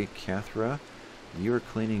great. Cathra, you are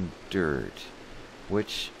cleaning dirt,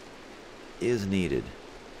 which is needed.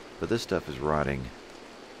 But this stuff is rotting.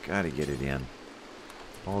 Gotta get it in.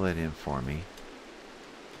 Haul that in for me.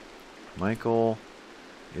 Michael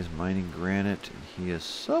is mining granite, and he has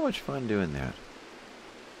so much fun doing that.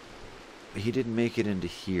 But he didn't make it into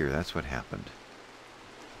here. That's what happened.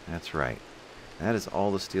 That's right. That is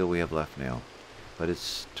all the steel we have left now. But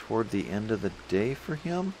it's toward the end of the day for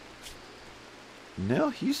him?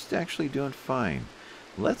 No, he's actually doing fine.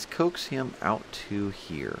 Let's coax him out to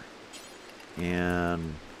here.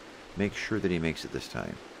 And make sure that he makes it this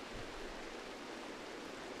time.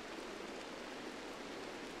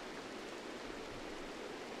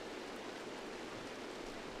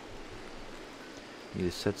 Need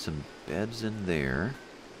to set some beds in there.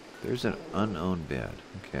 There's an unowned bed.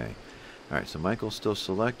 Okay. Alright, so Michael's still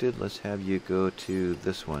selected. Let's have you go to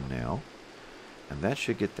this one now. And that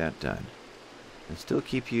should get that done. And still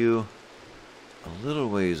keep you a little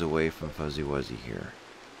ways away from Fuzzy Wuzzy here.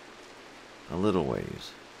 A little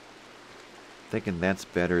ways. Thinking that's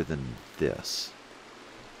better than this.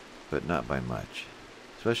 But not by much.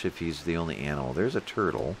 Especially if he's the only animal. There's a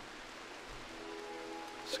turtle.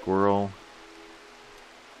 Squirrel.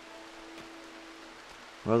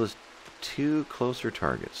 Well, there's two closer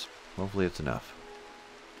targets. Hopefully it's enough.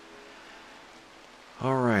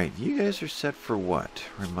 Alright, you guys are set for what?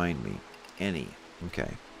 Remind me. Any.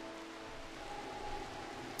 Okay.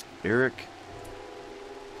 Eric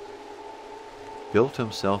built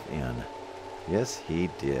himself in. Yes, he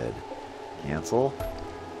did. Cancel.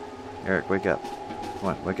 Eric, wake up. Come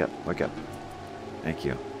on, wake up, wake up. Thank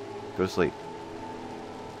you. Go to sleep.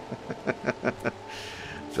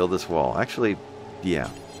 Build this wall. Actually, yeah.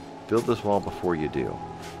 Build this wall before you do.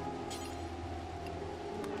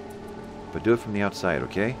 But do it from the outside,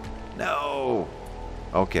 okay? No!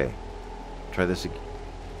 Okay. Try this again.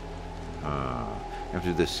 I have to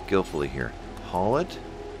do this skillfully here. Haul it.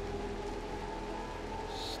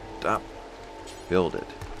 Stop. Build it.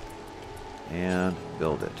 And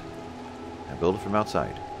build it. And build it from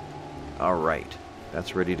outside. Alright.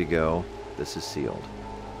 That's ready to go. This is sealed.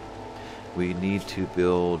 We need to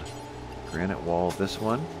build granite wall, this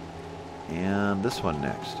one. And this one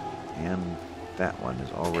next. And that one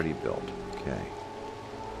is already built. Okay.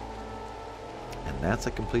 And that's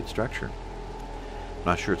a complete structure. I'm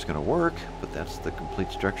not sure it's going to work, but that's the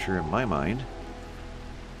complete structure in my mind.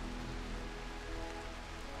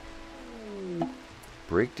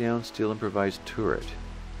 Break down steel improvised turret.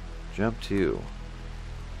 Jump 2.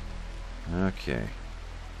 Okay.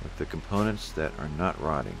 With the components that are not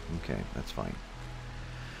rotting. Okay, that's fine.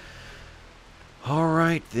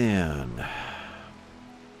 Alright then.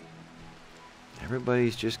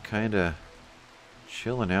 Everybody's just kind of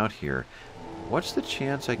chilling out here. What's the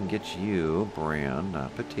chance I can get you, Bran,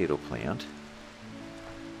 not potato plant,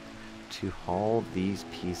 to haul these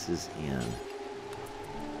pieces in?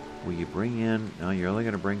 Will you bring in... No, you're only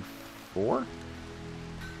going to bring 4?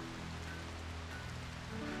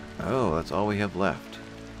 Oh, that's all we have left.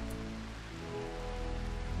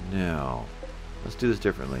 No. Let's do this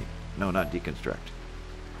differently. No, not deconstruct.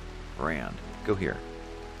 Bran, go here.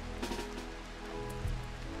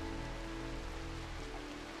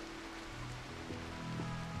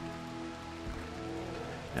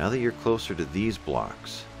 Now that you're closer to these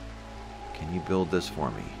blocks, can you build this for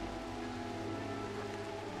me?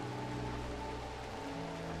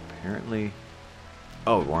 Apparently...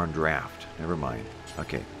 Oh, we're on draft. Never mind.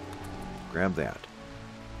 Okay. Grab that.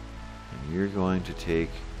 And you're going to take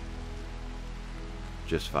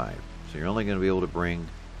just 5. So you're only going to be able to bring...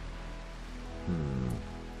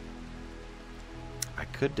 I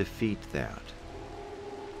could defeat that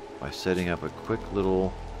by setting up a quick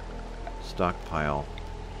little stockpile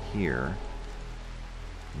here.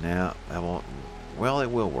 Now, that won't... Well,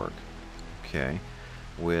 it will work. Okay.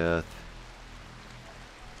 With...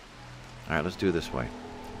 Alright, let's do it this way.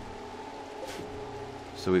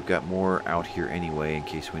 So we've got more out here anyway in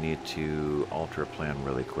case we need to alter a plan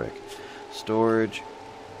really quick. Storage.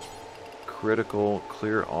 Critical.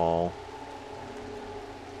 Clear all.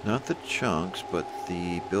 Not the chunks, but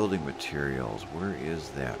the building materials. Where is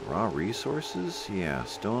that? Raw resources? Yeah,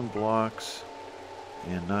 stone blocks.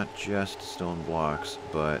 And not just stone blocks,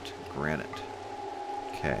 but granite.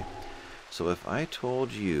 Okay. So if I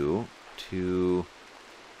told you to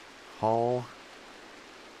haul...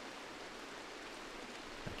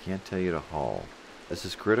 I can't tell you to haul. This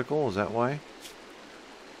is critical? Is that why?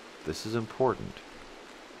 This is important.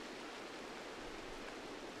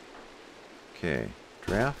 Okay.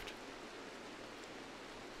 Draft.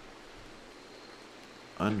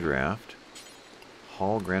 Undraft.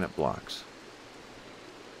 Haul granite blocks.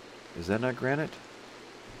 Is that not granite?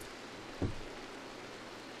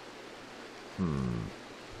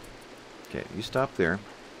 Okay, you stop there.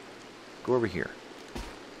 Go over here.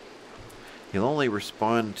 He'll only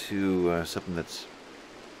respond to something that's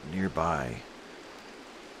nearby.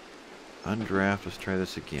 Undraft, let's try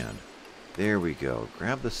this again. There we go.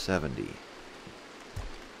 Grab the 70.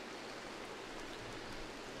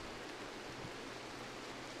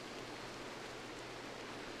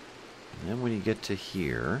 And then when you get to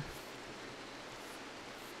here,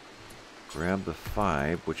 grab the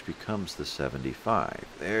 5, which becomes the 75.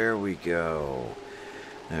 There we go.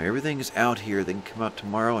 Now everything is out here. They can come out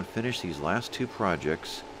tomorrow and finish these last 2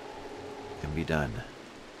 projects and be done.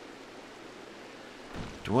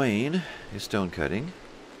 Dwayne is stone cutting.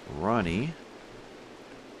 Ronnie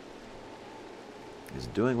is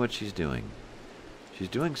doing what she's doing. She's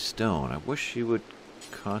doing stone. I wish she would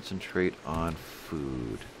concentrate on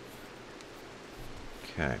food.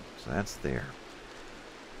 Okay, so that's there.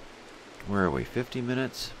 Where are we? 50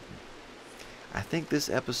 minutes? I think this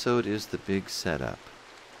episode is the big setup.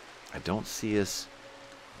 I don't see us...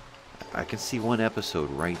 I can see one episode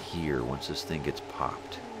right here once this thing gets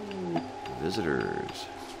popped. Visitors.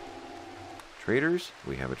 Traders?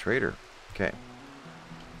 We have a trader. Okay.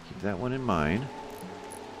 Keep that one in mind.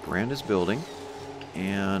 Brand is building.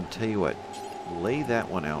 And tell you what, lay that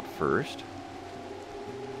one out first.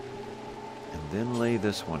 And then lay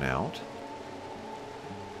this one out.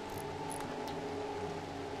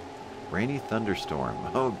 Rainy thunderstorm.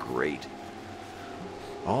 Oh, great.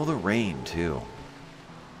 All the rain, too.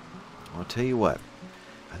 I'll tell you what.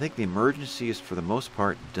 I think the emergency is for the most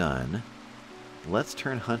part done. Let's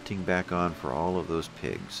turn hunting back on for all of those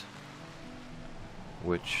pigs.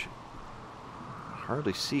 Which...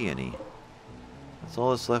 hardly see any. That's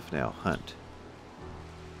all that's left now. Hunt.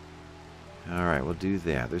 Alright, we'll do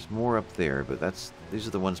that. There's more up there, but these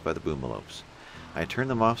are the ones by the boomalopes. I turned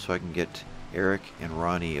them off so I can get Eric and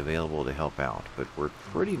Ronnie available to help out, but we're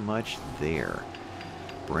pretty much there.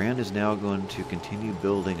 Brand is now going to continue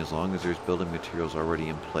building as long as there's building materials already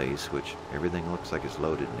in place, which everything looks like is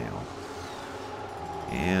loaded now.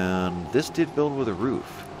 And this did build with a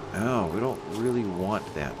roof. Oh, we don't really want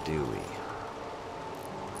that, do we?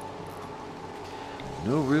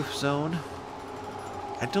 No roof zone?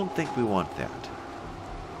 I don't think we want that.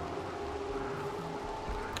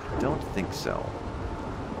 I don't think so.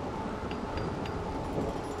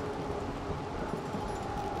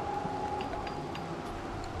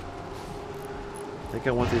 I think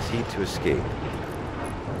I want this heat to escape.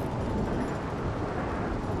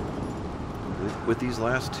 With these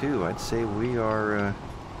last two, I'd say we are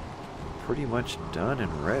pretty much done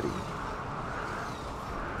and ready.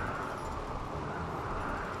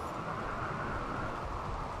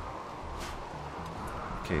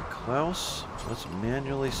 Okay, Klaus, let's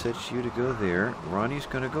manually set you to go there. Ronnie's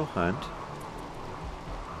going to go hunt.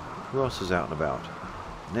 Who else is out and about?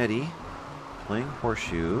 Nettie, playing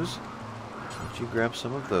horseshoes. Why don't you grab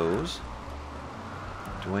some of those?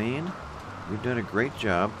 Dwayne, you've done a great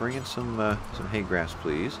job. Bring in some hay grass,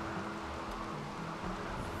 please.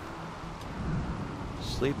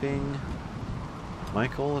 Sleeping.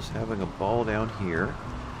 Michael is having a ball down here.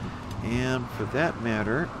 And for that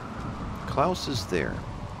matter, Klaus is there.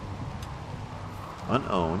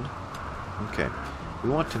 Unowned. Okay. We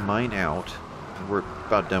want to mine out. We're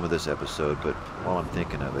about done with this episode, but while I'm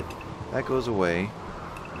thinking of it, that goes away.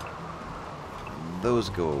 Those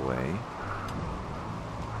go away.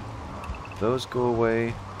 Those go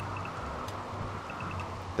away.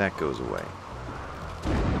 That goes away.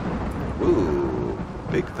 Ooh,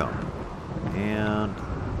 big thump. And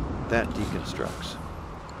that deconstructs.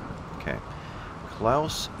 Okay.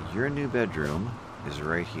 Klaus, your new bedroom is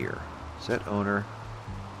right here. Set owner,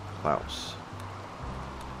 Klaus.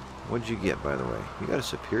 What'd you get, by the way? You got a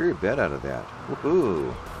superior bed out of that.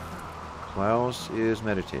 Woohoo! Klaus is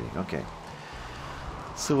meditating. Okay.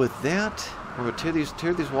 So with that, we're going to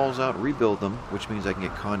tear these walls out, rebuild them, which means I can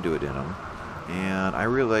get conduit in them. And I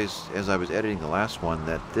realized as I was editing the last one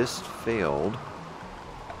that this failed,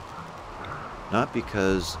 not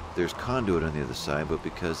because there's conduit on the other side, but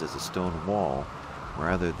because it's a stone wall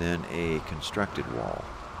rather than a constructed wall.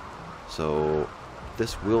 So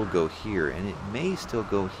this will go here, and it may still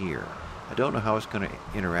go here. I don't know how it's going to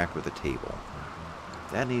interact with the table.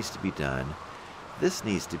 That needs to be done. This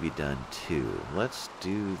needs to be done too. Let's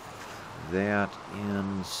do that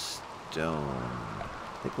in stone.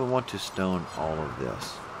 I think we want to stone all of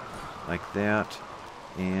this. Like that.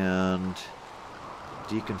 And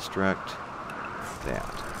deconstruct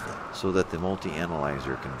that. So that the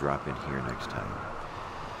multi-analyzer can drop in here next time.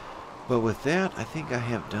 But with that, I think I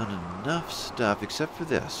have done enough stuff, except for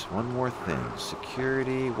this. One more thing.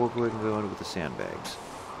 Security, we'll go ahead and go in with the sandbags.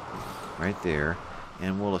 Right there.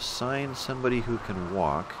 And we'll assign somebody who can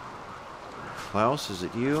walk. Klaus, is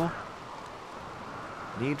it you?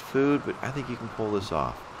 Need food, but I think you can pull this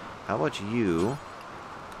off. How about you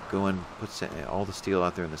go and put all the steel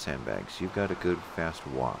out there in the sandbags? You've got a good, fast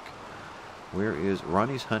walk. Where is...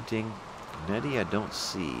 Ronnie's hunting. Nettie, I don't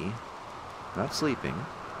see. Not sleeping.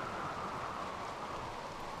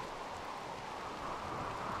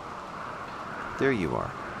 There you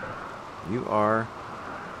are. You are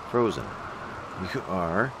frozen. You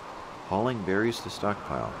are hauling berries to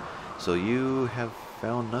stockpile. So you have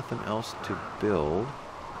found nothing else to build.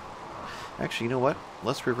 Actually, you know what?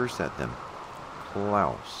 Let's reverse that then.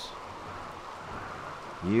 Klaus.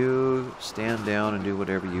 You stand down and do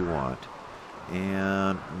whatever you want.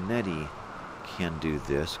 And Nettie can do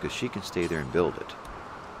this because she can stay there and build it.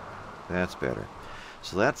 That's better.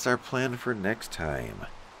 So that's our plan for next time.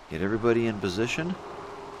 Get everybody in position.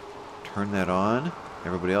 Turn that on.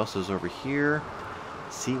 Everybody else is over here.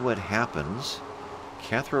 See what happens.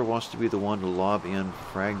 Cathra wants to be the one to lob in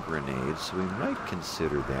frag grenades, so we might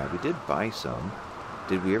consider that. We did buy some.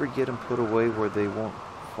 Did we ever get them put away where they won't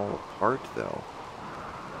fall apart, though?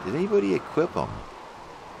 Did anybody equip them?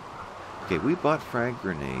 Okay, we bought frag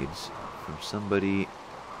grenades from somebody...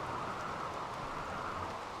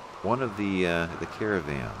 one of the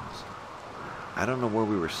caravans. I don't know where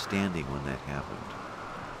we were standing when that happened.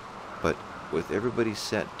 But with everybody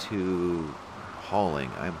set to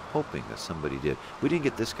recalling. I'm hoping that somebody did. We didn't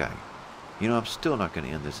get this guy. You know, I'm still not going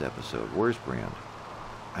to end this episode. Where's Brand?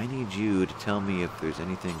 I need you to tell me if there's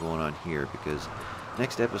anything going on here, because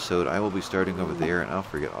next episode I will be starting over there and I'll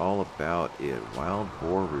forget all about it. Wild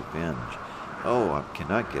Boar Revenge. Oh, I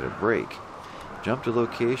cannot get a break. Jump to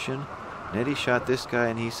location. Nettie shot this guy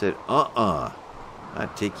and he said,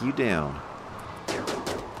 I'd take you down.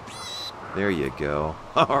 There you go.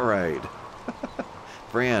 All right.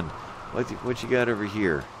 Brand, what you got over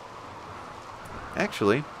here?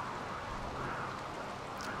 Actually,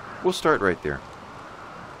 we'll start right there.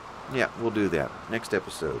 Yeah, we'll do that. Next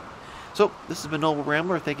episode. So, this has been Noble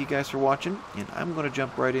Rambler. Thank you guys for watching. And I'm going to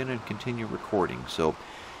jump right in and continue recording. So,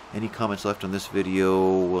 any comments left on this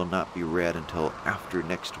video will not be read until after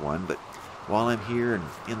next one. But while I'm here and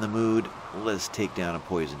in the mood, let's take down a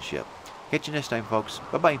poison ship. Catch you next time, folks.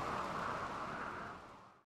 Bye-bye.